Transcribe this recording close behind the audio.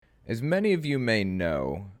As many of you may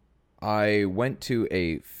know, I went to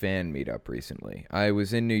a fan meetup recently. I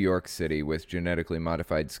was in New York City with Genetically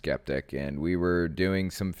Modified Skeptic, and we were doing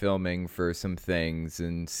some filming for some things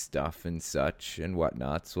and stuff and such and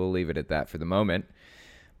whatnot, so we'll leave it at that for the moment.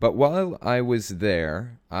 But while I was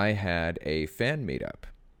there, I had a fan meetup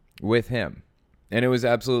with him, and it was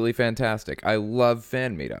absolutely fantastic. I love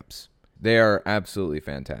fan meetups, they are absolutely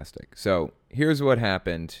fantastic. So here's what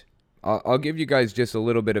happened. I'll give you guys just a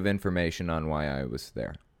little bit of information on why I was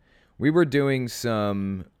there. We were doing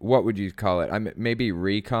some, what would you call it? Maybe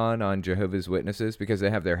recon on Jehovah's Witnesses because they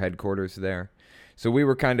have their headquarters there. So we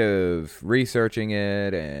were kind of researching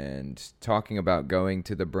it and talking about going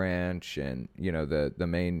to the branch and, the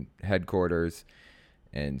main headquarters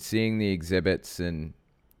and seeing the exhibits and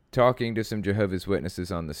talking to some Jehovah's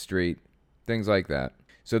Witnesses on the street, things like that.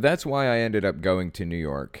 So that's why I ended up going to New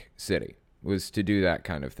York City, was to do that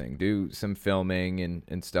kind of thing, do some filming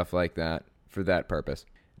and stuff like that for that purpose.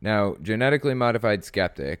 Now, Genetically Modified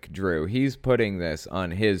Skeptic, Drew, he's putting this on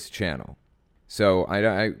his channel. So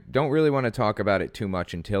I don't really want to talk about it too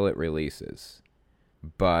much until it releases.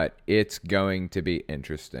 But it's going to be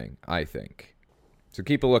interesting, I think. So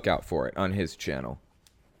keep a lookout for it on his channel.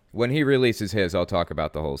 When he releases his, I'll talk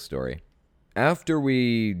about the whole story. After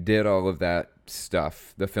we did all of that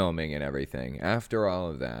stuff, the filming and everything, after all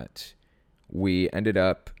of that, we ended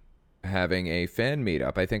up having a fan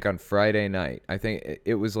meetup, I think on Friday night. I think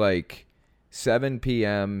it was like 7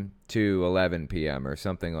 p.m. to 11 p.m. or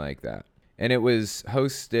something like that. And it was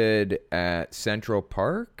hosted at Central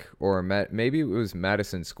Park, or maybe it was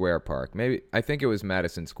Madison Square Park. I think it was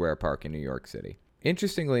Madison Square Park in New York City.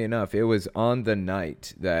 Interestingly enough, it was on the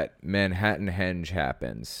night that Manhattan Henge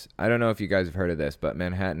happens. I don't know if you guys have heard of this, but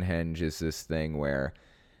Manhattan Henge is this thing where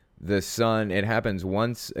the sun, it happens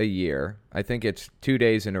once a year. I think it's 2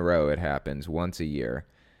 days in a row it happens once a year.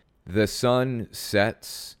 The sun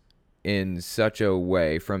sets in such a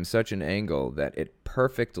way, from such an angle, that it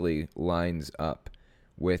perfectly lines up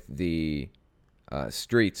with the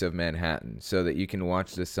streets of Manhattan so that you can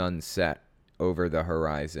watch the sun set over the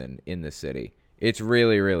horizon in the city. It's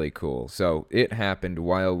really, really cool. So it happened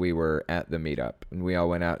while we were at the meetup, and we all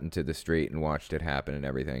went out into the street and watched it happen and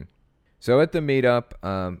everything. So at the meetup,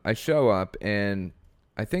 I show up, and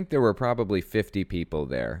I think there were probably 50 people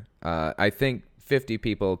there. I think 50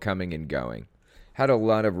 people coming and going. Had a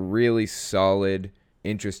lot of really solid,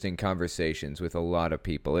 interesting conversations with a lot of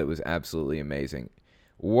people. It was absolutely amazing.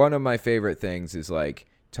 One of my favorite things is like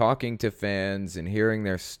talking to fans and hearing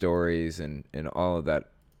their stories and all of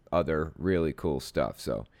that other really cool stuff.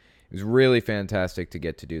 So it was really fantastic to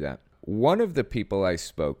get to do that. One of the people I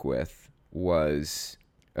spoke with was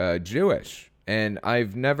Jewish, and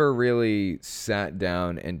I've never really sat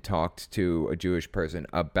down and talked to a Jewish person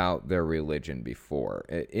about their religion before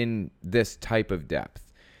in this type of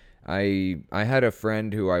depth. I had a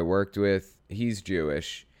friend who I worked with. He's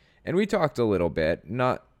Jewish, and we talked a little bit.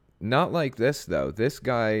 Not like this though. This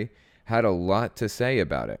guy had a lot to say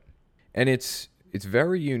about it, and it's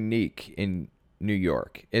very unique in New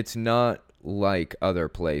York. It's not like other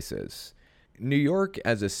places. New York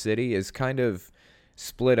as a city is kind of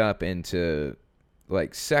split up into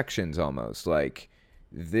like sections almost. Like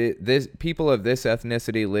this people of this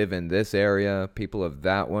ethnicity live in this area, people of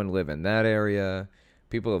that one live in that area,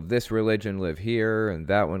 people of this religion live here and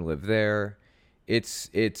that one live there. It's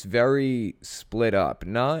very split up,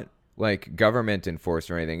 not like government enforced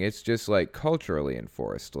or anything. It's just like culturally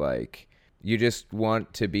enforced. Like you just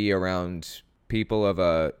want to be around people of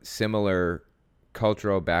a similar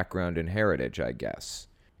cultural background and heritage, I guess.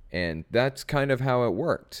 And that's kind of how it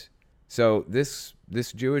worked. So this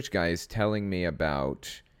Jewish guy is telling me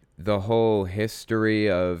about the whole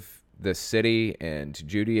history of the city and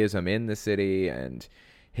Judaism in the city and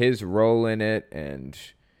his role in it and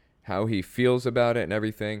how he feels about it and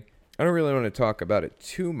everything. I don't really want to talk about it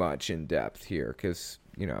too much in depth here because,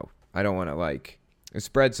 I don't want to like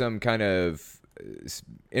spread some kind of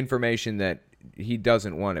information that he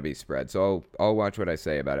doesn't want to be spread. So I'll watch what I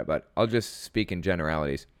say about it, but I'll just speak in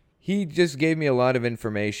generalities. He just gave me a lot of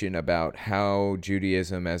information about how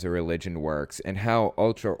Judaism as a religion works and how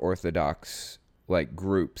ultra-Orthodox like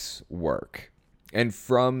groups work. And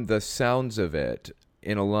from the sounds of it,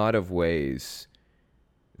 in a lot of ways,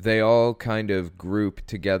 they all kind of group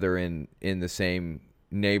together in the same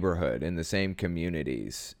neighborhood, in the same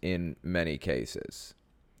communities in many cases.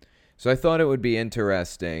 So I thought it would be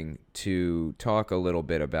interesting to talk a little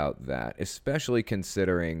bit about that, especially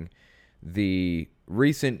considering the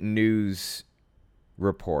recent news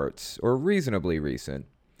reports, or reasonably recent,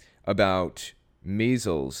 about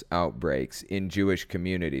measles outbreaks in Jewish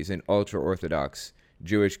communities, in ultra-Orthodox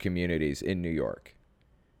Jewish communities in New York.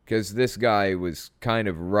 Because this guy was kind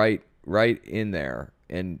of right in there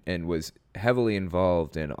and was heavily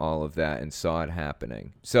involved in all of that and saw it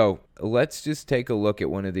happening. So let's just take a look at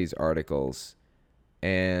one of these articles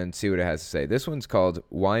and see what it has to say. This one's called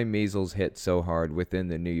Why Measles Hit So Hard Within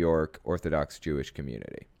the New York Orthodox Jewish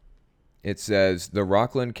Community. It says, the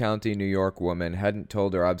Rockland County, New York woman hadn't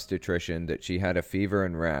told her obstetrician that she had a fever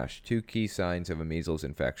and rash, two key signs of a measles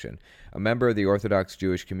infection. A member of the Orthodox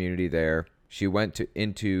Jewish community there, she went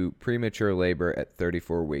into premature labor at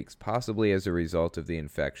 34 weeks, possibly as a result of the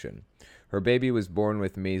infection. Her baby was born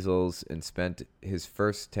with measles and spent his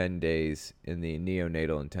first 10 days in the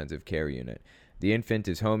neonatal intensive care unit. The infant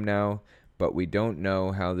is home now, but we don't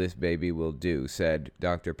know how this baby will do, said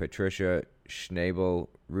Dr. Patricia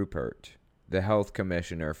Schnabel-Ruppert, the health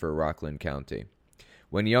commissioner for Rockland County.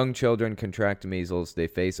 When young children contract measles, they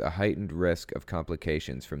face a heightened risk of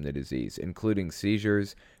complications from the disease, including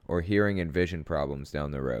seizures or hearing and vision problems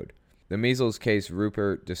down the road. The measles case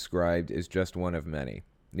Ruppert described is just one of many.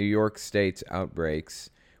 New York State's outbreaks,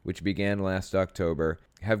 which began last October,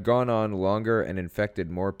 have gone on longer and infected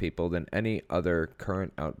more people than any other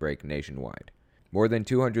current outbreak nationwide. More than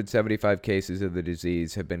 275 cases of the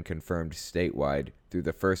disease have been confirmed statewide through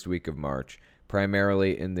the first week of March,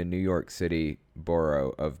 primarily in the New York City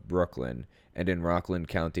borough of Brooklyn and in Rockland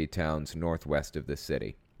County towns northwest of the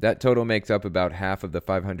city. That total makes up about half of the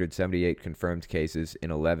 578 confirmed cases in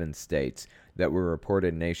 11 states that were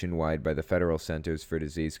reported nationwide by the Federal Centers for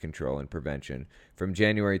Disease Control and Prevention from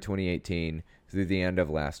January 2018 through the end of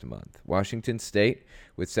last month. Washington State,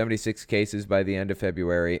 with 76 cases by the end of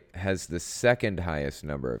February, has the second highest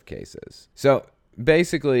number of cases. So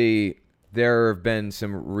basically, there have been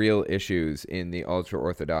some real issues in the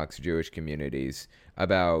ultra-Orthodox Jewish communities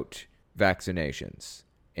about vaccinations.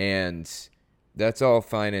 And that's all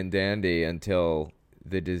fine and dandy until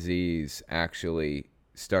the disease actually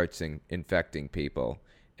starts infecting people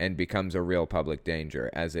and becomes a real public danger,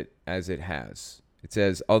 as it has. It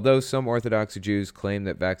says, although some Orthodox Jews claim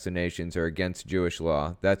that vaccinations are against Jewish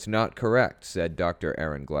law, that's not correct, said Dr.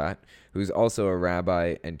 Aaron Glatt, who's also a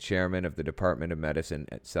rabbi and chairman of the Department of Medicine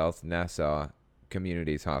at South Nassau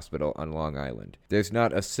Communities Hospital on Long Island. There's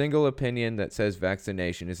not a single opinion that says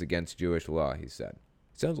vaccination is against Jewish law, he said.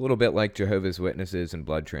 Sounds a little bit like Jehovah's Witnesses and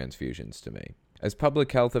blood transfusions to me. As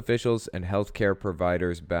public health officials and healthcare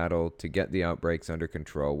providers battle to get the outbreaks under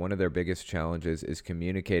control, one of their biggest challenges is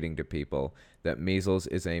communicating to people that measles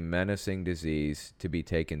is a menacing disease to be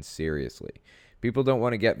taken seriously. People don't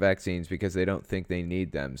want to get vaccines because they don't think they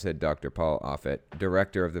need them, said Dr. Paul Offit,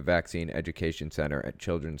 director of the Vaccine Education Center at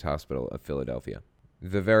Children's Hospital of Philadelphia.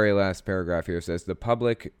 The very last paragraph here says, the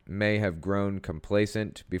public may have grown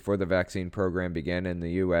complacent. Before the vaccine program began in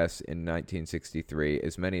the U.S. in 1963,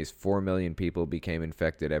 as many as 4 million people became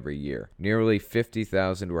infected every year. Nearly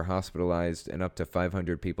 50,000 were hospitalized and up to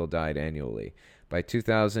 500 people died annually. By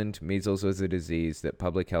 2000, measles was a disease that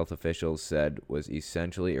public health officials said was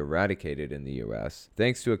essentially eradicated in the U.S.,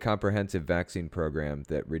 thanks to a comprehensive vaccine program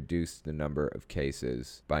that reduced the number of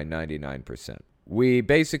cases by 99%. We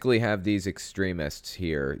basically have these extremists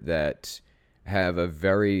here that have a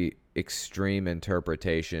very extreme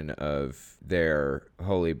interpretation of their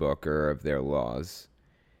holy book or of their laws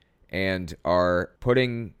and are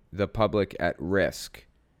putting the public at risk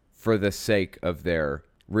for the sake of their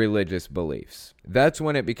religious beliefs. That's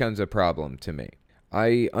when it becomes a problem to me.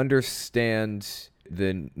 I understand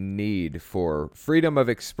the need for freedom of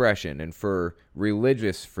expression and for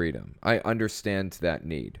religious freedom. I understand that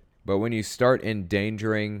need. But when you start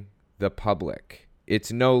endangering the public,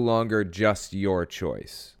 it's no longer just your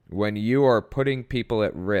choice. When you are putting people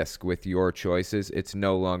at risk with your choices, it's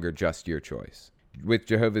no longer just your choice. With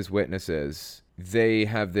Jehovah's Witnesses, they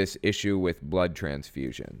have this issue with blood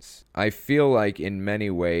transfusions. I feel like in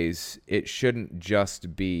many ways, it shouldn't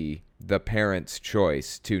just be the parent's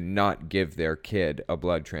choice to not give their kid a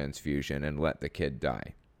blood transfusion and let the kid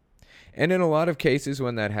die. And in a lot of cases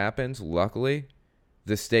when that happens, luckily,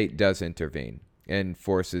 the state does intervene and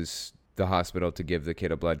forces the hospital to give the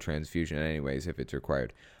kid a blood transfusion anyways if it's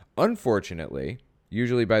required. Unfortunately,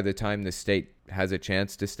 usually by the time the state has a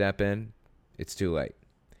chance to step in, it's too late.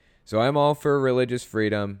 So I'm all for religious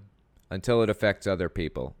freedom until it affects other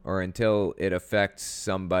people or until it affects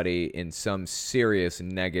somebody in some serious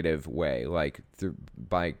negative way, like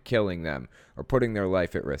by killing them or putting their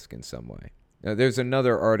life at risk in some way. Now, there's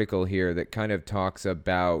another article here that kind of talks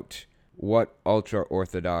about what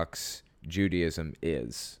ultra-Orthodox Judaism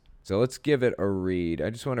is. So let's give it a read.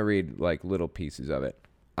 I just want to read like little pieces of it.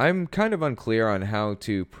 I'm kind of unclear on how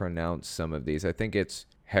to pronounce some of these. I think it's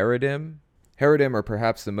Haredim, Haredim are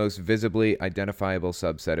perhaps the most visibly identifiable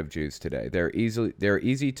subset of Jews today. They're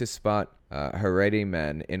easy to spot Haredi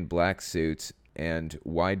men in black suits and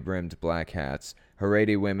wide-brimmed black hats,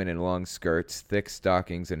 Haredi women in long skirts, thick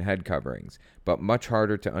stockings, and head coverings, but much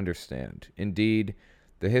harder to understand. Indeed,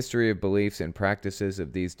 the history of beliefs and practices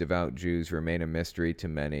of these devout Jews remain a mystery to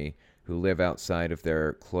many who live outside of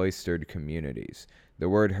their cloistered communities. The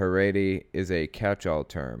word Haredi is a catch-all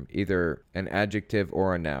term, either an adjective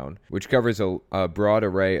or a noun, which covers a broad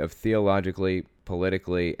array of theologically,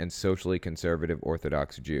 politically, and socially conservative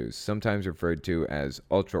Orthodox Jews, sometimes referred to as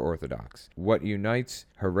ultra-Orthodox. What unites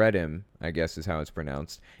Haredim, I guess is how it's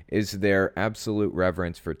pronounced, is their absolute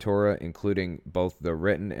reverence for Torah, including both the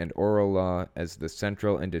written and oral law, as the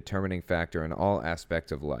central and determining factor in all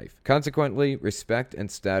aspects of life. Consequently, respect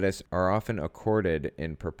and status are often accorded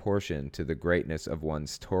in proportion to the greatness of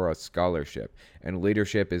one's Torah scholarship, and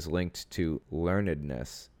leadership is linked to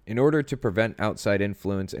learnedness. In order to prevent outside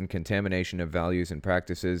influence and contamination of values and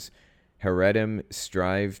practices, Haredim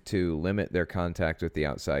strive to limit their contact with the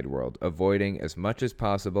outside world, avoiding as much as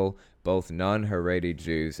possible both non-Haredi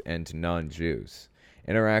Jews and non-Jews.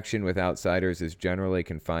 Interaction with outsiders is generally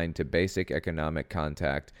confined to basic economic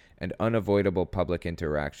contact and unavoidable public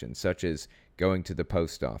interaction, such as going to the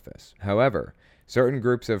post office. However, certain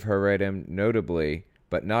groups of Haredim, notably,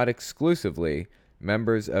 but not exclusively,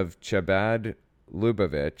 members of Chabad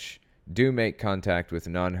Lubavitch, do make contact with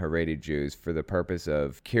non-Haredi Jews for the purpose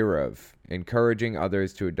of kiruv, encouraging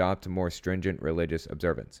others to adopt a more stringent religious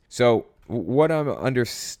observance. So what I'm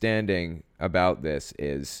understanding about this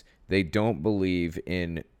is they don't believe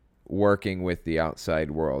in working with the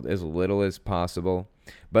outside world as little as possible,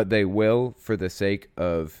 but they will for the sake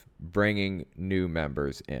of bringing new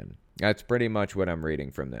members in. That's pretty much what I'm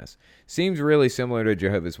reading from this. Seems really similar to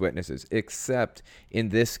Jehovah's Witnesses, except in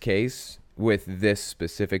this case, with this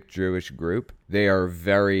specific Jewish group, they are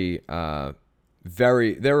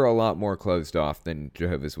they're a lot more closed off than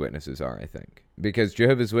Jehovah's Witnesses are, I think. Because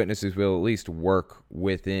Jehovah's Witnesses will at least work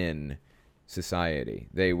within society.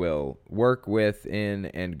 They will work within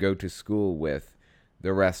and go to school with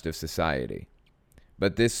the rest of society.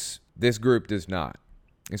 But this group does not.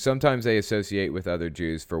 And sometimes they associate with other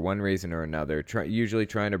Jews for one reason or another, usually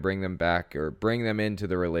trying to bring them back or bring them into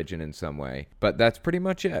the religion in some way. But that's pretty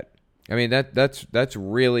much it. I mean, that's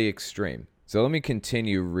really extreme. So let me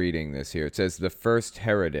continue reading this here. It says, the first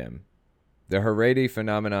Haredim. The Haredi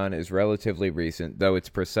phenomenon is relatively recent, though its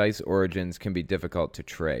precise origins can be difficult to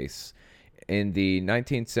trace. In the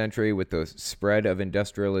 19th century, with the spread of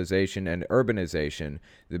industrialization and urbanization,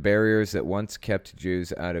 the barriers that once kept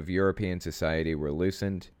Jews out of European society were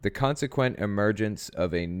loosened. The consequent emergence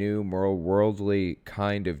of a new, more worldly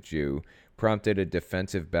kind of Jew prompted a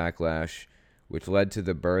defensive backlash, which led to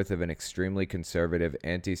the birth of an extremely conservative,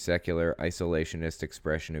 anti-secular, isolationist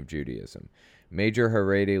expression of Judaism. Major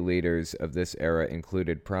Haredi leaders of this era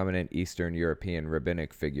included prominent Eastern European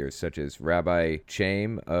rabbinic figures such as Rabbi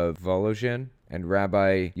Chaim of Volozhin and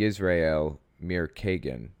Rabbi Yisrael Meir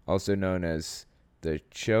Kagan, also known as the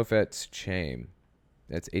Chofetz Chaim.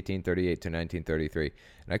 That's 1838 to 1933.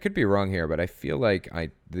 And I could be wrong here, but I feel like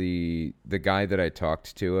the guy that I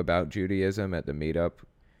talked to about Judaism at the meetup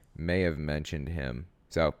may have mentioned him.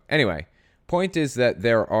 So anyway, point is that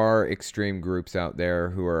there are extreme groups out there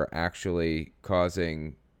who are actually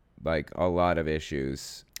causing like a lot of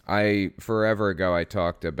issues. Forever ago I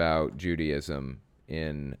talked about Judaism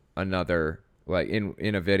in another, like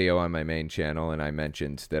in a video on my main channel, and I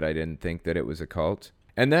mentioned that I didn't think that it was a cult.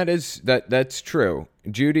 And that's true.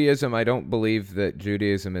 Judaism, I don't believe that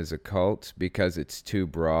Judaism is a cult because it's too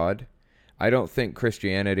broad. I don't think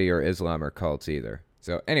Christianity or Islam are cults either.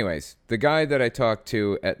 So anyways, the guy that I talked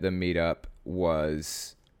to at the meetup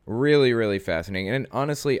was really, really fascinating. And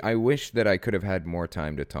honestly, I wish that I could have had more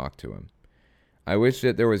time to talk to him. I wish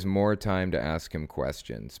that there was more time to ask him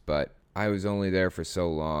questions, but I was only there for so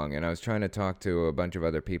long, and I was trying to talk to a bunch of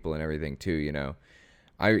other people and everything too, you know.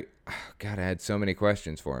 I had so many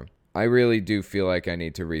questions for him. I really do feel like I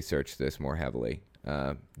need to research this more heavily,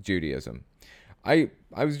 Judaism. I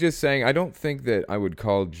was just saying, I don't think that I would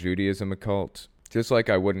call Judaism a cult. Just like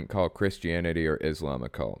I wouldn't call Christianity or Islam a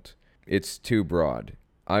cult. It's too broad.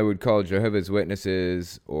 I would call Jehovah's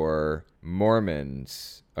Witnesses or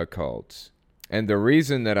Mormons a cult. And the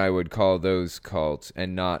reason that I would call those cults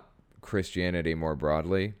and not Christianity more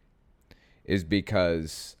broadly is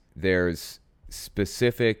because there's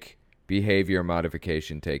specific behavior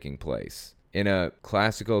modification taking place in a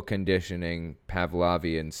classical conditioning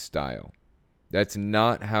Pavlovian style. That's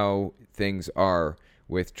not how things are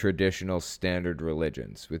with traditional standard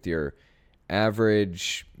religions, with your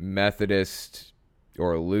average Methodist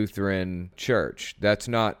or Lutheran church. That's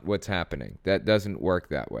not what's happening. That doesn't work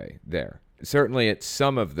that way there. Certainly at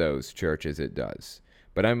some of those churches it does.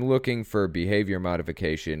 But I'm looking for behavior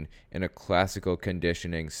modification in a classical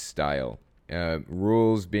conditioning style.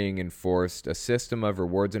 Rules being enforced, a system of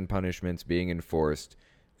rewards and punishments being enforced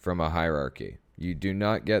from a hierarchy. You do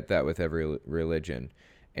not get that with every religion.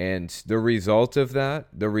 And the result of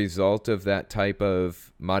that type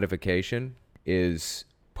of modification is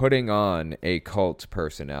putting on a cult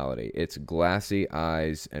personality. It's glassy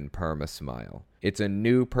eyes and perma smile. It's a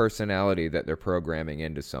new personality that they're programming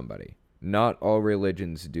into somebody. Not all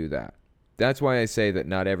religions do that. That's why I say that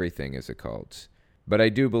not everything is a cult. But I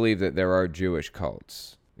do believe that there are Jewish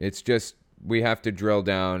cults. It's just we have to drill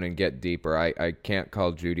down and get deeper. I can't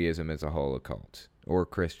call Judaism as a whole a cult, or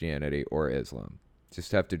Christianity, or Islam.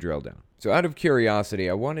 Just have to drill down. So out of curiosity,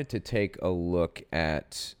 I wanted to take a look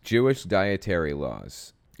at Jewish dietary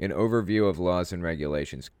laws, an overview of laws and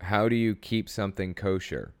regulations. How do you keep something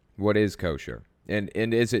kosher? What is kosher? And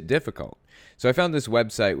is it difficult? So I found this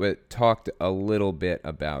website that talked a little bit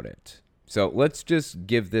about it. So let's just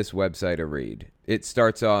give this website a read. It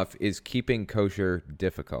starts off, is keeping kosher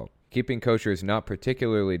difficult? Keeping kosher is not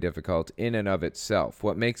particularly difficult in and of itself.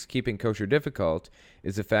 What makes keeping kosher difficult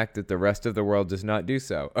is the fact that the rest of the world does not do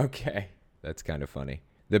so. Okay, that's kind of funny.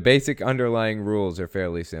 The basic underlying rules are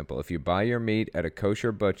fairly simple. If you buy your meat at a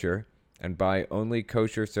kosher butcher and buy only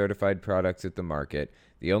kosher certified products at the market,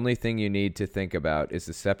 the only thing you need to think about is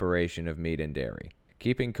the separation of meat and dairy.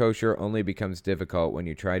 Keeping kosher only becomes difficult when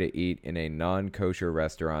you try to eat in a non-kosher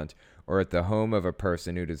restaurant or at the home of a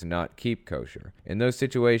person who does not keep kosher. In those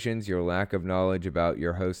situations, your lack of knowledge about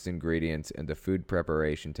your host's ingredients and the food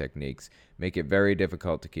preparation techniques make it very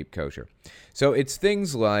difficult to keep kosher. So it's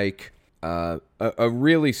things like a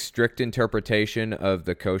really strict interpretation of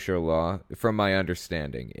the kosher law, from my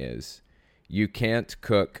understanding, is you can't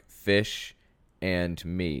cook fish and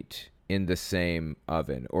meat in the same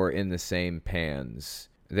oven or in the same pans.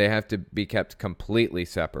 They have to be kept completely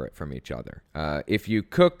separate from each other. If you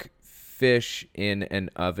cook fish in an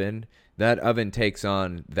oven, that oven takes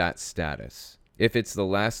on that status. If it's the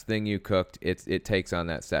last thing you cooked, it takes on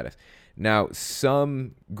that status. Now,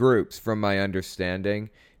 some groups, from my understanding,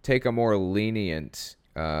 take a more lenient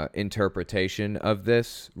interpretation of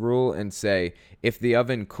this rule and say if the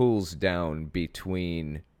oven cools down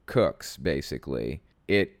between cooks, basically,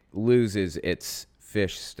 it loses its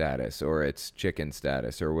fish status or its chicken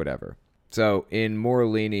status or whatever. So in more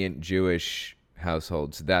lenient Jewish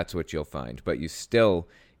households, that's what you'll find. But you still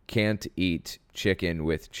can't eat chicken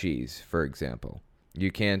with cheese, for example.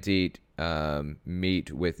 You can't eat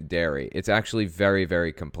meat with dairy. It's actually very,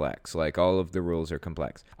 very complex. Like, all of the rules are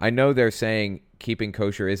complex. I know they're saying keeping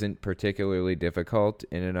kosher isn't particularly difficult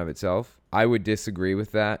in and of itself. I would disagree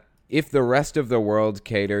with that. If the rest of the world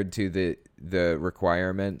catered to the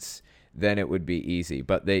requirements, then it would be easy.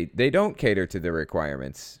 But they don't cater to the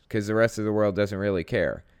requirements because the rest of the world doesn't really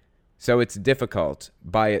care. So it's difficult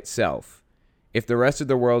by itself. If the rest of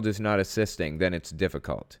the world is not assisting, then it's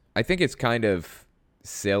difficult. I think it's kind of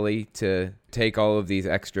silly to take all of these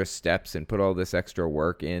extra steps and put all this extra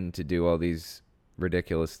work in to do all these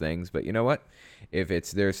ridiculous things. But you know what? If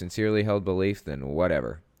it's their sincerely held belief, then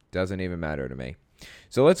whatever. Doesn't even matter to me.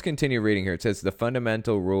 So let's continue reading here. It says the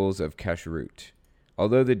fundamental rules of kashrut.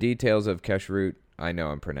 Although the details of kashrut, I know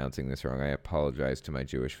I'm pronouncing this wrong. I apologize to my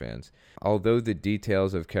Jewish fans. Although the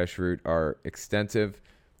details of kashrut are extensive,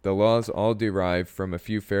 the laws all derive from a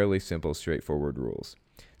few fairly simple, straightforward rules.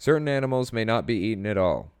 Certain animals may not be eaten at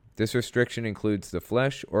all. This restriction includes the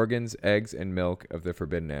flesh, organs, eggs, and milk of the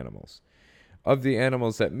forbidden animals. Of the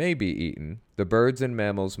animals that may be eaten, the birds and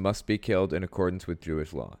mammals must be killed in accordance with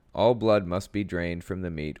Jewish law. All blood must be drained from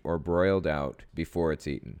the meat or broiled out before it's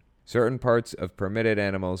eaten. Certain parts of permitted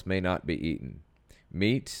animals may not be eaten.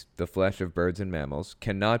 Meat, the flesh of birds and mammals,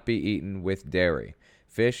 cannot be eaten with dairy.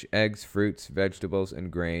 Fish, eggs, fruits, vegetables,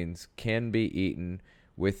 and grains can be eaten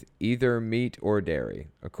with either meat or dairy.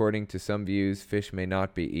 According to some views, fish may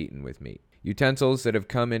not be eaten with meat. Utensils that have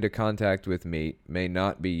come into contact with meat may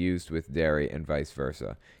not be used with dairy and vice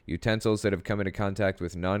versa. Utensils that have come into contact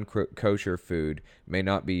with non-kosher food may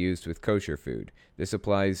not be used with kosher food. This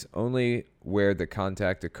applies only where the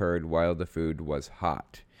contact occurred while the food was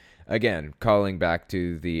hot. Again, calling back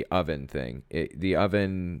to the oven thing. The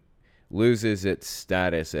oven loses its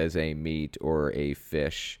status as a meat or a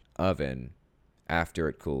fish oven after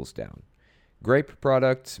it cools down. Grape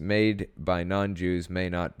products made by non-Jews may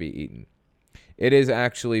not be eaten. It is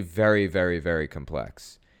actually very, very, very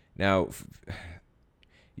complex. Now,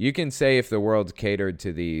 you can say if the world catered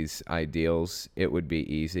to these ideals, it would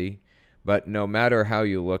be easy. But no matter how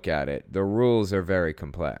you look at it, the rules are very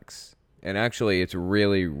complex. And actually, it's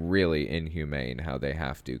really, really inhumane how they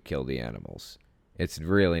have to kill the animals. It's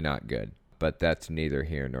really not good. But that's neither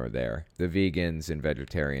here nor there. The vegans and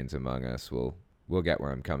vegetarians among us will get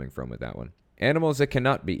where I'm coming from with that one. Animals that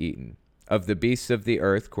cannot be eaten. Of the beasts of the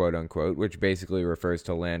earth, quote unquote, which basically refers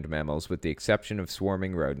to land mammals with the exception of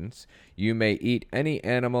swarming rodents, you may eat any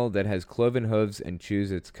animal that has cloven hooves and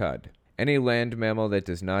chews its cud. Any land mammal that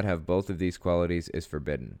does not have both of these qualities is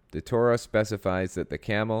forbidden. The Torah specifies that the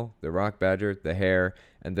camel, the rock badger, the hare,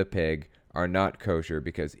 and the pig are not kosher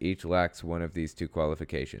because each lacks one of these two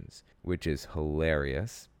qualifications, which is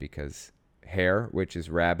hilarious because hare, which is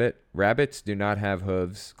rabbits do not have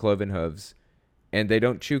hooves, cloven hooves, and they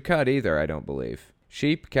don't chew cud either, I don't believe.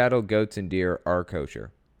 Sheep, cattle, goats, and deer are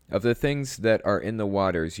kosher. Of the things that are in the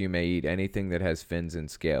waters, you may eat anything that has fins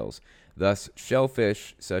and scales. Thus,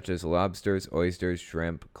 shellfish, such as lobsters, oysters,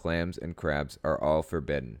 shrimp, clams, and crabs, are all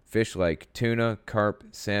forbidden. Fish like tuna, carp,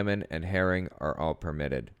 salmon, and herring are all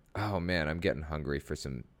permitted. Oh man, I'm getting hungry for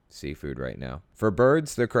some seafood right now. For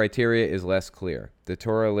birds, the criteria is less clear. The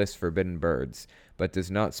Torah lists forbidden birds, but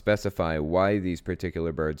does not specify why these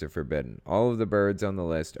particular birds are forbidden. All of the birds on the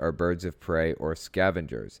list are birds of prey or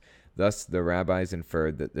scavengers. Thus, the rabbis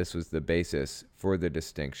inferred that this was the basis for the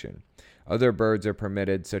distinction. Other birds are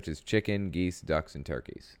permitted, such as chicken, geese, ducks, and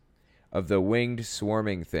turkeys. Of the winged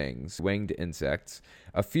swarming things, winged insects,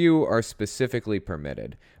 a few are specifically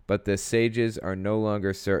permitted, but the sages are no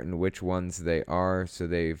longer certain which ones they are, so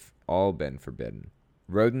they've all been forbidden.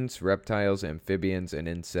 Rodents, reptiles, amphibians, and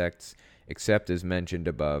insects, except as mentioned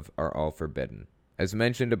above, are all forbidden. As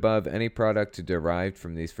mentioned above, any product derived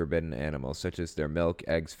from these forbidden animals, such as their milk,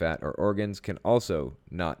 eggs, fat, or organs, can also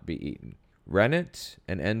not be eaten. Rennet,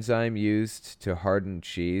 an enzyme used to harden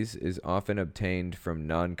cheese, is often obtained from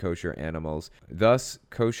non-kosher animals. Thus,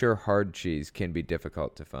 kosher hard cheese can be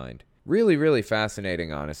difficult to find. Really, really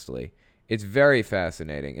fascinating, honestly. It's very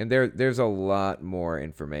fascinating. And there's a lot more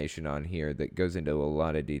information on here that goes into a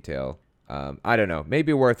lot of detail. I don't know.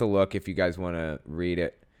 Maybe worth a look if you guys want to read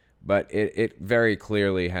it. But it very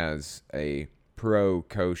clearly has a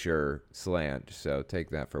pro-kosher slant. So take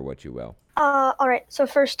that for what you will. All right. So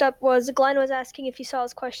first up was Glenn was asking if he saw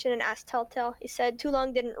his question and asked Telltale. He said, too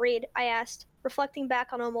long didn't read. I asked, reflecting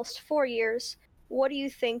back on almost 4 years, what do you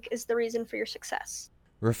think is the reason for your success?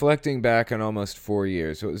 Reflecting back on almost 4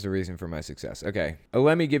 years, what was the reason for my success? Okay,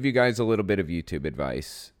 let me give you guys a little bit of YouTube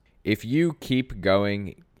advice. If you keep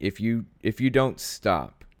going, if you don't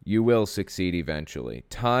stop, you will succeed eventually.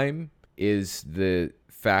 Time is the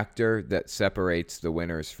factor that separates the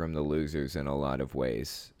winners from the losers in a lot of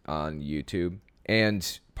ways on YouTube.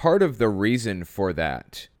 And part of the reason for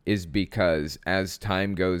that is because as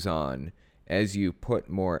time goes on, as you put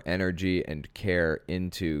more energy and care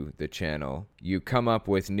into the channel, you come up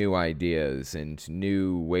with new ideas and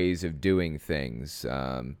new ways of doing things.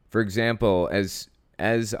 For example,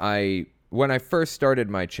 when I first started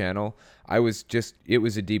my channel, it was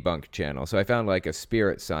a debunk channel. So I found like a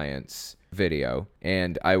spirit science video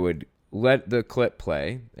and I would let the clip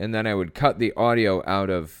play and then I would cut the audio out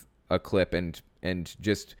of a clip and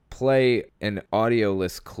just play an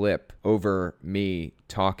audioless clip over me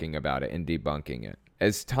talking about it and debunking it.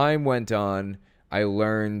 As time went on, I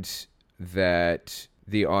learned that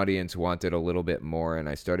the audience wanted a little bit more, and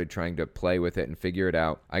I started trying to play with it and figure it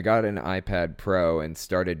out. I got an iPad Pro and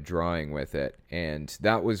started drawing with it, and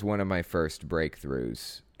that was one of my first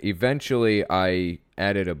breakthroughs. Eventually, I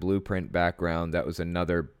added a blueprint background. That was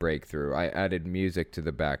another breakthrough. I added music to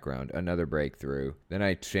the background, another breakthrough. Then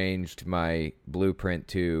I changed my blueprint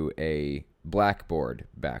to a blackboard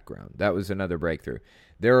background. That was another breakthrough.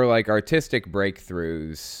 There are like artistic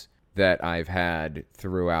breakthroughs that I've had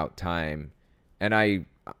throughout time, and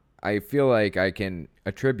I feel like I can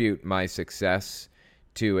attribute my success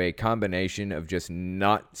to a combination of just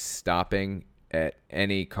not stopping at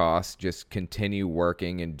any cost, just continue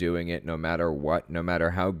working and doing it no matter what, no matter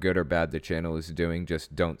how good or bad the channel is doing,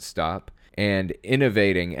 just don't stop, and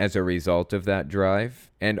innovating as a result of that drive.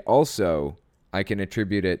 And also, I can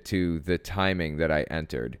attribute it to the timing that I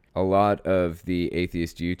entered. A lot of the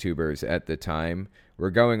atheist YouTubers at the time were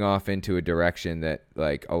going off into a direction that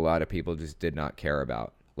like a lot of people just did not care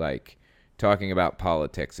about, like talking about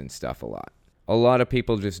politics and stuff a lot. A lot of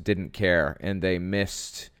people just didn't care and they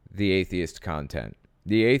missed the atheist content.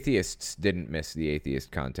 The atheists didn't miss the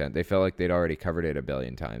atheist content. They felt like they'd already covered it a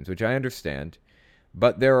billion times, which I understand.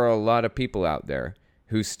 But there are a lot of people out there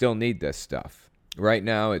who still need this stuff. Right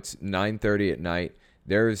now, it's 9:30 at night.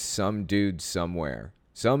 There's some dude somewhere,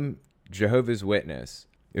 some Jehovah's Witness,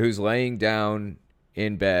 who's laying down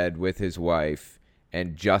in bed with his wife,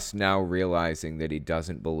 and just now realizing that he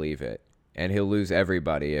doesn't believe it. And he'll lose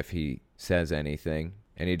everybody if he says anything,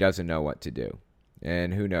 and he doesn't know what to do.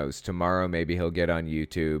 And who knows, tomorrow maybe he'll get on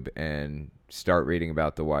YouTube and start reading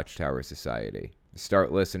about the Watchtower Society,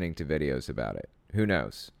 start listening to videos about it. Who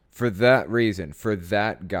knows? For that reason, for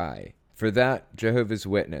that guy, for that Jehovah's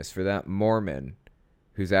Witness, for that Mormon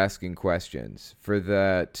who's asking questions, for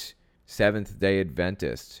that Seventh-day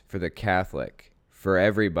Adventist, for the Catholic, for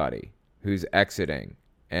everybody who's exiting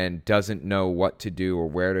and doesn't know what to do or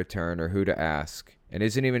where to turn or who to ask and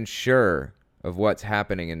isn't even sure of what's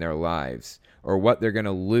happening in their lives or what they're going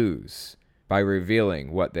to lose by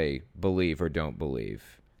revealing what they believe or don't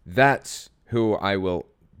believe. That's who I will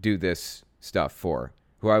do this stuff for,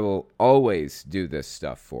 who I will always do this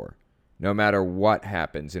stuff for, no matter what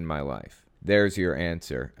happens in my life. There's your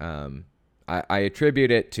answer. I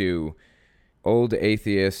attribute it to old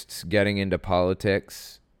atheists getting into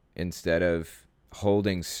politics instead of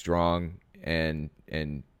holding strong and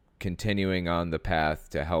continuing on the path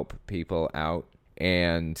to help people out.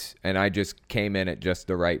 And I just came in at just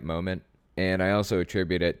the right moment. And I also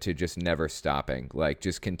attribute it to just never stopping, like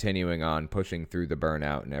just continuing on, pushing through the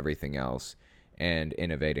burnout and everything else, and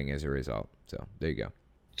innovating as a result. So there you go.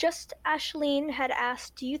 Just Ashleen had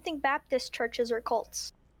asked, do you think Baptist churches are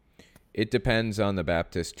cults? It depends on the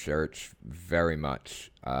Baptist church very much.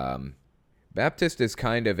 Baptist is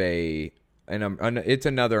kind of it's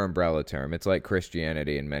another umbrella term. It's like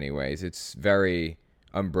Christianity in many ways. It's very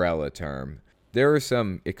umbrella term. There are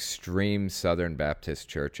some extreme Southern Baptist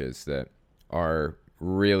churches that are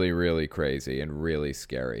really, really crazy and really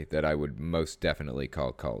scary that I would most definitely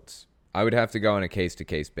call cults. I would have to go on a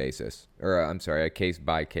case-to-case basis. Or, I'm sorry, a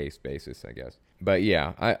case-by-case basis, I guess. But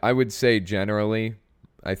yeah, I would say generally,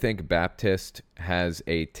 I think Baptist has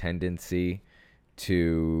a tendency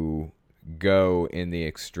to go in the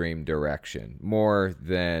extreme direction more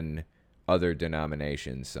than other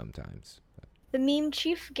denominations sometimes. The meme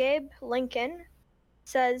chief, Gabe Lincoln,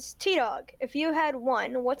 says, T-Dog, if you had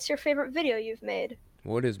one, what's your favorite video you've made?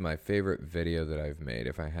 What is my favorite video that I've made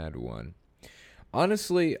if I had one?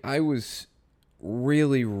 Honestly, I was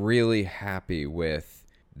really, really happy with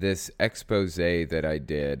this expose that I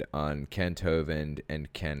did on Kent Hovind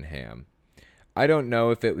and Ken Ham. I don't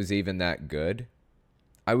know if it was even that good.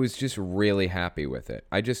 I was just really happy with it.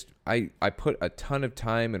 I put a ton of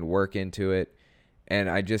time and work into it, and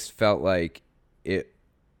I just felt like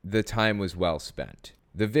the time was well spent.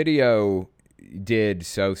 The video did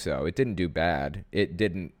so-so. It didn't do bad. It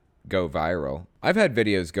didn't go viral. I've had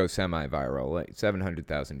videos go semi-viral, like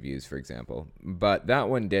 700,000 views, for example. But that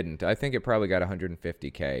one didn't. I think it probably got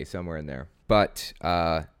 150K, somewhere in there. But,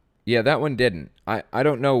 yeah, that one didn't. I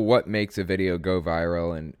don't know what makes a video go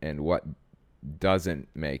viral and what doesn't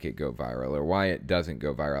make it go viral or why it doesn't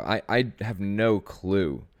go viral. I have no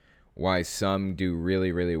clue why some do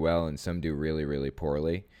really, really well and some do really, really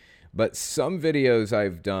poorly. But some videos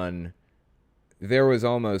I've done, there was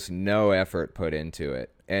almost no effort put into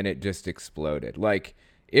it, and it just exploded. Like,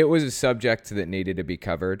 it was a subject that needed to be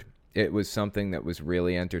covered. It was something that was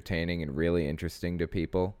really entertaining and really interesting to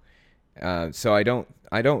people. So I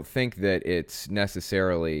don't think that it's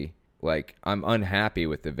necessarily like I'm unhappy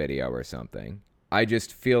with the video or something. I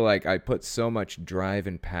just feel like I put so much drive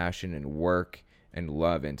and passion and work and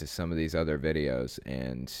love into some of these other videos,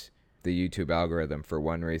 and the YouTube algorithm, for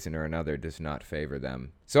one reason or another, does not favor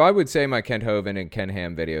them. So I would say my Kent Hovind and Ken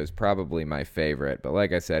Ham video is probably my favorite, but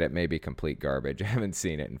like I said, it may be complete garbage. I haven't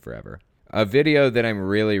seen it in forever. A video that I'm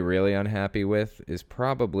really, really unhappy with is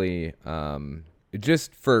probably,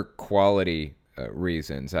 just for quality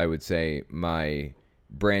reasons, I would say my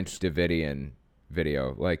Branch Davidian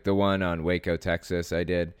video, like the one on Waco, Texas I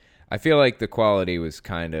did. I feel like the quality was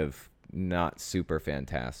kind of not super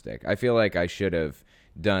fantastic. I feel like I should have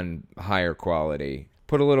done higher quality,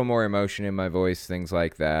 put a little more emotion in my voice, things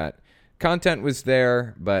like that. Content was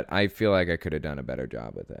there, but I feel like I could have done a better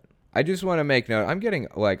job with it. I just want to make note, I'm getting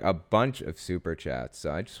like a bunch of super chats,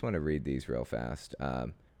 so I just want to read these real fast.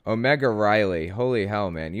 Omega Riley, holy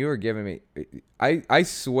hell, man, you are giving me, I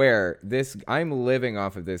swear, I'm living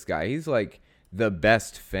off of this guy. He's like the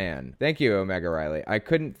best fan. Thank you, Omega Riley. I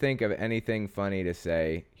couldn't think of anything funny to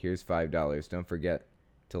say. Here's $5. Don't forget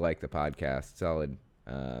to like the podcast. Solid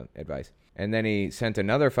advice. And then he sent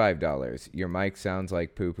another $5. Your mic sounds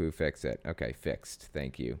like poo-poo, fix it. Okay, fixed.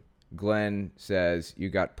 Thank you. Glenn says, you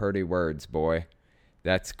got pretty words, boy.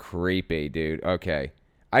 That's creepy, dude. Okay.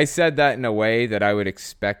 I said that in a way that I would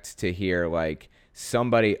expect to hear, like,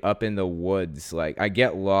 somebody up in the woods. Like, I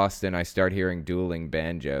get lost and I start hearing dueling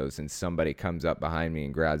banjos, and somebody comes up behind me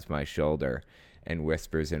and grabs my shoulder and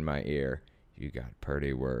whispers in my ear, you got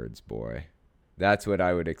pretty words, boy. That's what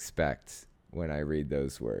I would expect when I read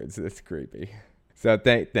those words. That's creepy. So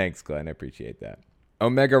thanks, Glenn. I appreciate that.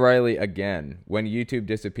 Omega Riley again. When YouTube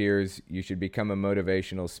disappears, you should become a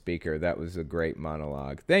motivational speaker. That was a great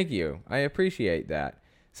monologue. Thank you. I appreciate that.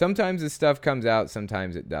 Sometimes the stuff comes out,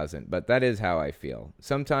 sometimes it doesn't, but that is how I feel.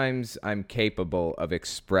 Sometimes I'm capable of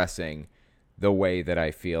expressing the way that I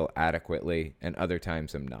feel adequately, and other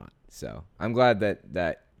times I'm not. So I'm glad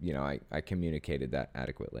that I communicated that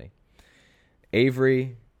adequately.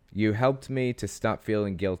 Avery, you helped me to stop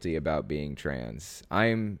feeling guilty about being trans.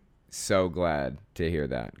 I'm so glad to hear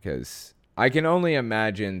that, because I can only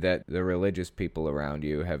imagine that the religious people around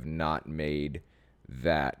you have not made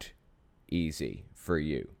that easy for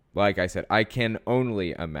you. Like I said, I can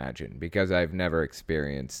only imagine because I've never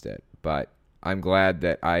experienced it, but I'm glad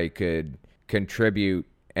that I could contribute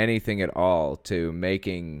anything at all to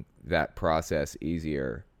making that process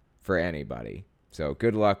easier for anybody. So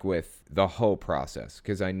good luck with the whole process,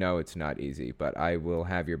 because I know it's not easy, but I will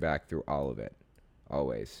have your back through all of it,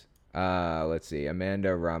 always. Let's see.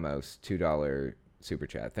 Amanda Ramos, $2 super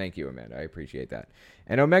chat. Thank you, Amanda. I appreciate that.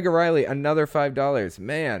 And Omega Riley, another $5.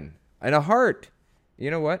 Man, and a heart.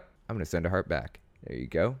 You know what? I'm going to send a heart back. There you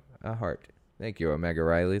go. A heart. Thank you, Omega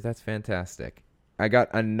Riley. That's fantastic. I got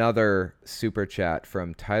another super chat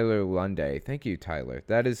from Tyler Lunday. Thank you, Tyler.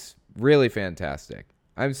 That is really fantastic.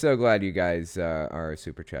 I'm so glad you guys are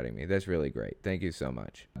super chatting me. That's really great. Thank you so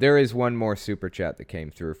much. There is one more super chat that came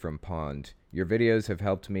through from Pond. Your videos have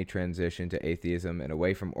helped me transition to atheism and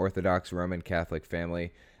away from Orthodox Roman Catholic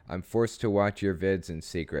family. I'm forced to watch your vids in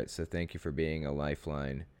secret, so thank you for being a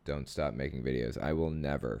lifeline. Don't stop making videos. I will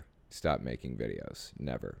never stop making videos.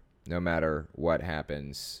 Never. No matter what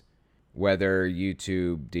happens, whether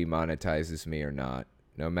YouTube demonetizes me or not,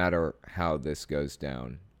 no matter how this goes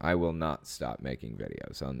down, I will not stop making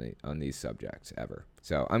videos on these subjects ever.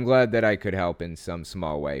 So I'm glad that I could help in some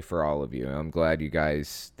small way for all of you. I'm glad you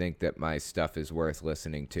guys think that my stuff is worth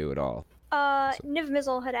listening to at all. Niv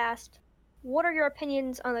Mizzle had asked, what are your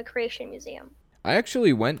opinions on the Creation Museum? I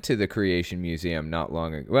actually went to the Creation Museum not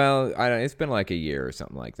long ago. Well, it's been like a year or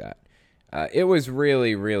something like that. It was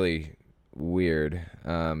really, really weird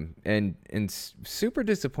and super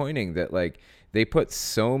disappointing that like they put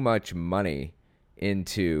so much money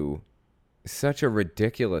into such a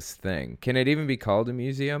ridiculous thing. Can it even be called a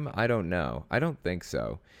museum? I don't know. I don't think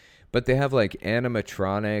so. But they have like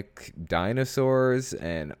animatronic dinosaurs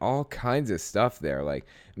and all kinds of stuff there. Like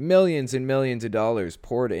millions and millions of dollars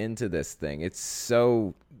poured into this thing. It's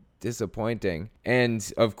so disappointing. And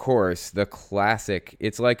of course, the classic,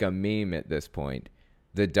 it's like a meme at this point,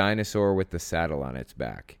 the dinosaur with the saddle on its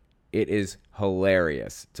back. It is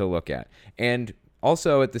hilarious to look at. And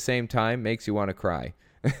also, at the same time, makes you want to cry.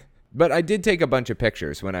 But I did take a bunch of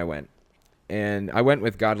pictures when I went. And I went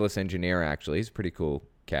with Godless Engineer, actually. He's a pretty cool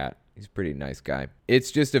cat. He's a pretty nice guy.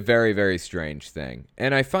 It's just a very, very strange thing.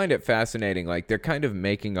 And I find it fascinating. Like, they're kind of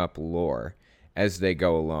making up lore as they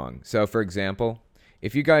go along. So, for example,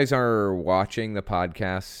 if you guys are watching the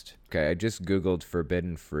podcast, okay, I just Googled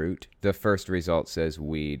forbidden fruit. The first result says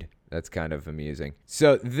weed. That's kind of amusing.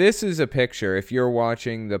 So this is a picture, if you're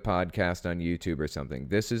watching the podcast on YouTube or something,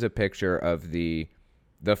 this is a picture of the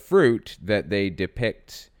fruit that they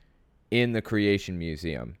depict in the Creation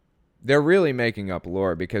Museum. They're really making up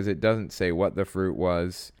lore because it doesn't say what the fruit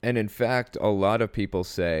was. And in fact, a lot of people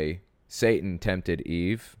say Satan tempted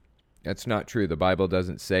Eve. That's not true. The Bible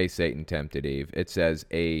doesn't say Satan tempted Eve. It says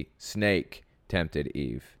a snake tempted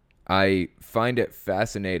Eve. I find it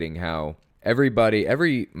fascinating how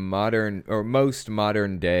every modern or most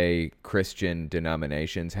modern day Christian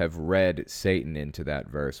denominations have read Satan into that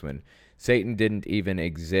verse when Satan didn't even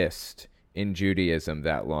exist in Judaism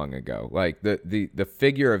that long ago. Like the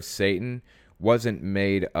figure of Satan wasn't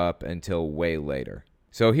made up until way later.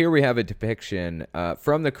 So here we have a depiction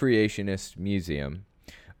from the Creationist Museum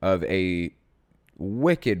of a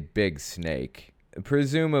wicked big snake.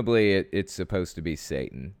 Presumably it's supposed to be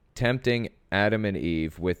Satan, tempting Adam and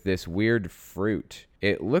Eve with this weird fruit.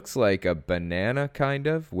 It looks like a banana kind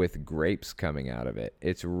of with grapes coming out of it.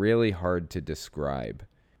 It's really hard to describe.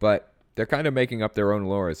 But they're kind of making up their own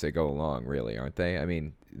lore as they go along, really, aren't they? I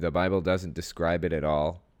mean, the Bible doesn't describe it at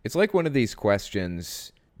all. It's like one of these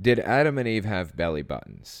questions, did Adam and Eve have belly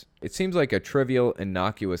buttons? It seems like a trivial,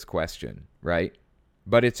 innocuous question, right?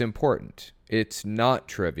 But it's important. It's not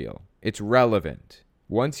trivial. It's relevant.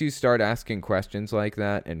 Once you start asking questions like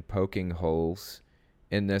that and poking holes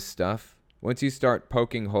in this stuff, once you start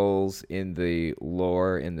poking holes in the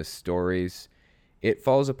lore, in the stories, it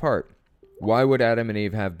falls apart. Why would Adam and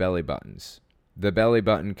Eve have belly buttons? The belly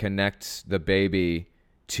button connects the baby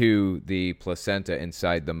to the placenta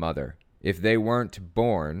inside the mother. If they weren't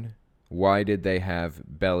born, why did they have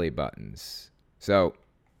belly buttons? So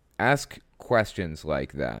ask questions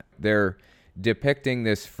like that. They're depicting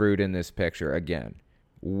this fruit in this picture again.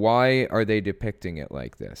 Why are they depicting it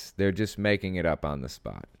like this? They're just making it up on the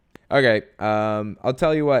spot. Okay, I'll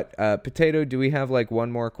tell you what. Potato, do we have like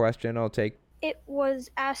one more question I'll take? It was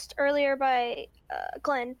asked earlier by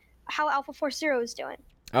Glenn how Alpha Force Zero is doing.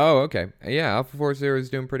 Oh, okay. Yeah, Alpha Force Zero is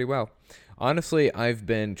doing pretty well. Honestly, I've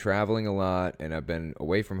been traveling a lot, and I've been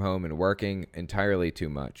away from home and working entirely too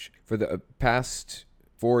much. For the past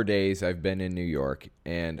 4 days, I've been in New York,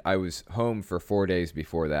 and I was home for 4 days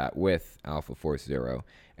before that with Alpha Force Zero.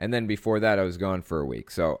 And then before that, I was gone for a week.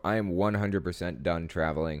 So I am 100% done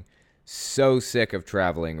traveling. So sick of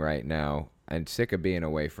traveling right now, and sick of being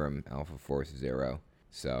away from Alpha Force Zero.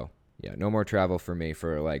 So yeah, no more travel for me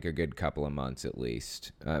for like a good couple of months at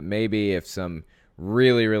least. Maybe if some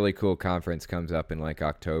really, really cool conference comes up in like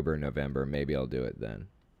October, November, maybe I'll do it then.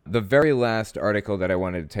 The very last article that I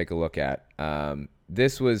wanted to take a look at,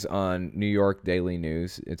 this was on New York Daily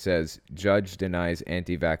News. It says, Judge denies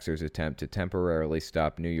anti-vaxxers' attempt to temporarily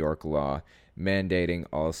stop New York law mandating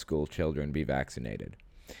all school children be vaccinated.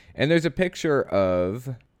 And there's a picture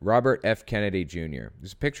of Robert F. Kennedy Jr.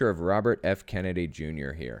 There's a picture of Robert F. Kennedy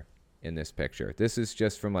Jr. here in this picture. This is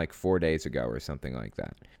just from like 4 days ago or something like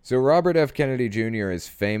that. So Robert F. Kennedy Jr. is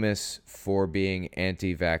famous for being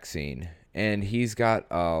anti-vaccine, and he's got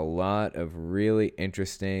a lot of really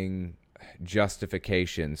interesting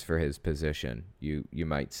justifications for his position. You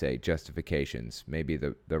might say justifications, maybe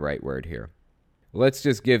the right word here. Let's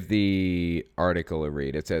just give the article a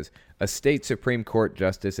read. It says, a state Supreme Court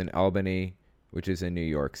justice in Albany, which is in New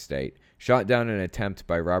York State, shot down an attempt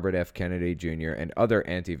by Robert F. Kennedy Jr. and other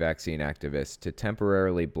anti-vaccine activists to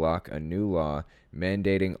temporarily block a new law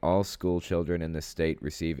mandating all school children in the state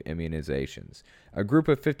receive immunizations. A group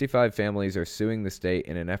of 55 families are suing the state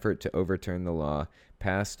in an effort to overturn the law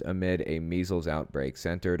passed amid a measles outbreak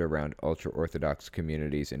centered around ultra-Orthodox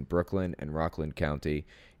communities in Brooklyn and Rockland County,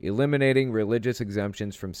 eliminating religious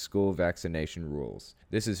exemptions from school vaccination rules.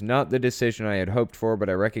 This is not the decision I had hoped for, but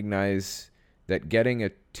I recognize that getting a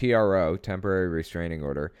TRO, temporary restraining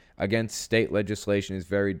order, against state legislation is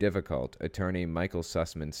very difficult, attorney Michael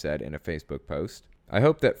Sussman said in a Facebook post. I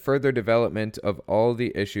hope that further development of all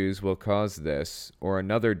the issues will cause this or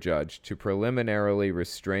another judge to preliminarily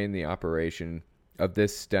restrain the operation of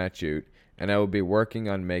this statute, and I will be working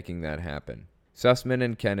on making that happen. Sussman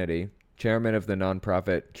and Kennedy, chairman of the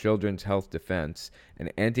nonprofit Children's Health Defense, an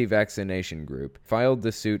anti-vaccination group, filed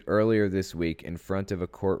the suit earlier this week in front of a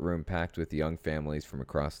courtroom packed with young families from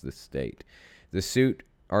across the state. The suit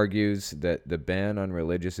argues that the ban on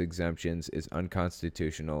religious exemptions is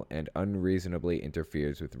unconstitutional and unreasonably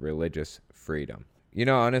interferes with religious freedom. You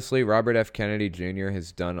know, honestly, Robert F. Kennedy Jr.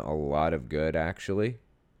 has done a lot of good, actually.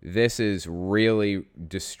 This is really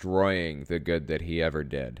destroying the good that he ever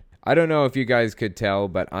did. I don't know if you guys could tell,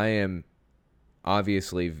 but I am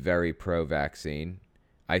obviously very pro-vaccine.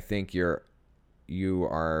 I think you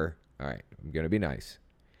are, all right, I'm going to be nice.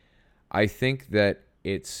 I think that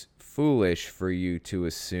it's foolish for you to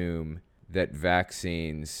assume that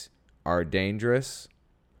vaccines are dangerous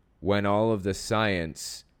when all of the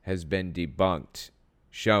science has been debunked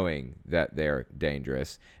showing that they're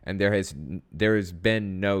dangerous, and there has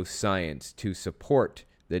been no science to support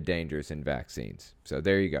the dangers in vaccines. So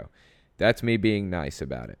there you go. That's me being nice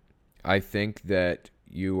about it. I think that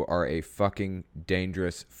you are a fucking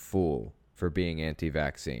dangerous fool for being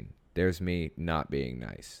anti-vaccine. There's me not being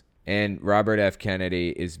nice. And Robert F. Kennedy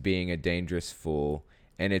is being a dangerous fool,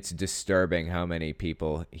 and it's disturbing how many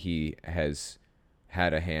people he has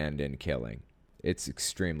had a hand in killing. It's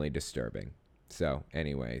extremely disturbing. So,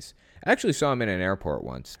 anyways, I actually saw him in an airport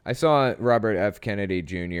once. I saw Robert F. Kennedy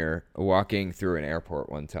Jr. walking through an airport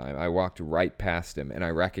one time. I walked right past him, and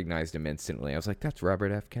I recognized him instantly. I was like, that's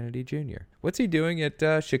Robert F. Kennedy Jr. What's he doing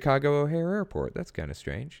at Chicago O'Hare Airport? That's kind of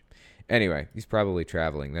strange. Anyway, he's probably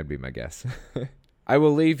traveling. That'd be my guess. I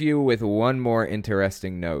will leave you with one more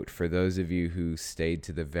interesting note for those of you who stayed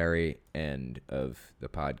to the very end of the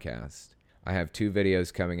podcast. I have 2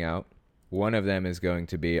 videos coming out. One of them is going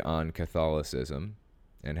to be on Catholicism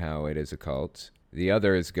and how it is a cult. The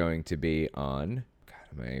other is going to be on...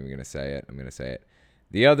 God, am I even going to say it? I'm going to say it.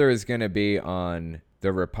 The other is going to be on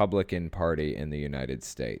the Republican Party in the United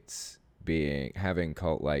States having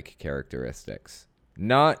cult-like characteristics.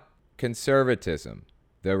 Not conservatism.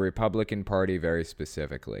 The Republican Party very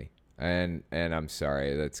specifically. And I'm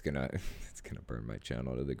sorry, that's gonna burn my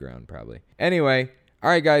channel to the ground probably. Anyway,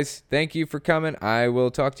 all right guys, thank you for coming. I will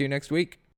talk to you next week.